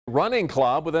Running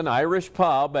club with an Irish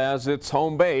pub as its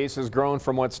home base has grown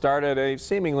from what started a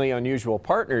seemingly unusual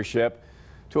partnership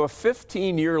to a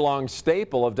 15-year-long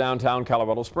staple of downtown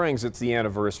Colorado Springs. It's the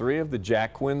anniversary of the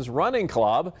Jack Quinn's Running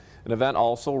Club, an event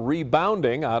also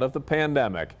rebounding out of the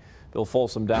pandemic. Bill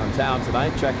Folsom downtown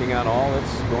tonight checking on all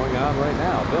that's going on right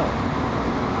now. Bill.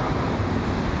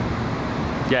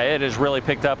 Yeah, it has really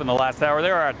picked up in the last hour.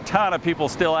 There are a ton of people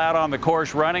still out on the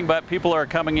course running, but people are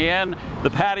coming in. The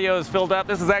patio is filled up.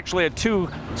 This is actually a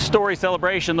two-story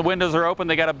celebration. The windows are open.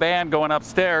 They got a band going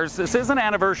upstairs. This is an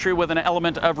anniversary with an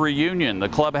element of reunion. The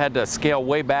club had to scale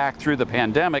way back through the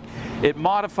pandemic. It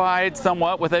modified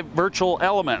somewhat with a virtual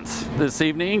elements this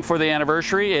evening for the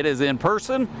anniversary. It is in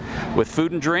person with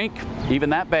food and drink, even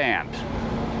that band.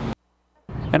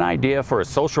 An idea for a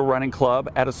social running club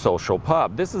at a social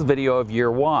pub. This is video of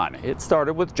year one. It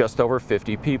started with just over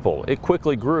 50 people. It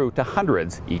quickly grew to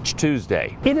hundreds each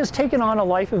Tuesday. It has taken on a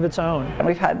life of its own.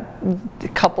 We've had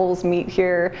couples meet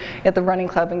here at the running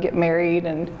club and get married,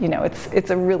 and you know,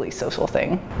 it's a really social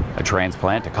thing. A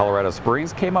transplant to Colorado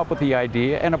Springs came up with the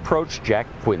idea and approached Jack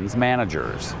Quinn's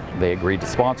managers. They agreed to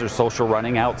sponsor social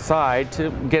running outside to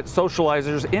get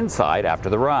socializers inside after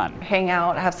the run. Hang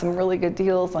out, have some really good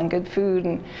deals on good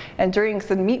food and drinks,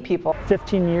 and meet people.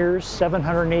 15 years,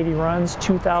 780 runs,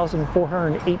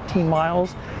 2,418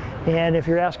 miles. And if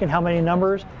you're asking how many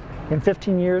numbers, in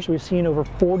 15 years we've seen over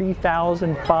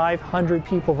 40,500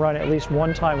 people run at least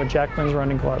one time with Jack Quinn's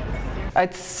Running Club.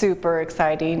 It's super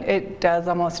exciting. It does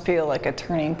almost feel like a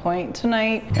turning point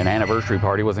tonight. An anniversary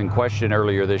party was in question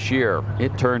earlier this year.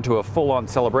 It turned to a full-on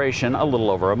celebration a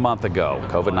little over a month ago.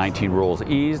 COVID-19 rules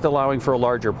eased, allowing for a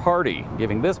larger party,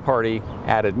 giving this party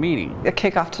added meaning. A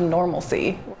kickoff to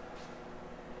normalcy.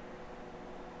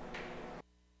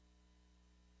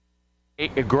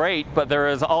 Great, but there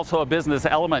is also a business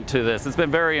element to this. It's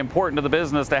been very important to the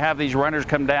business to have these runners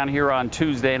come down here on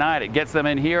Tuesday night. It gets them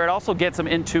in here. It also gets them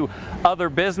into other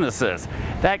businesses.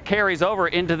 That carries over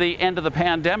into the end of the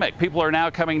pandemic. People are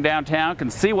now coming downtown, can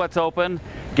see what's open,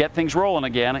 get things rolling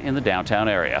again in the downtown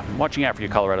area. Watching out for you,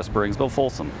 Colorado Springs. Bill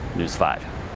Folsom, News 5.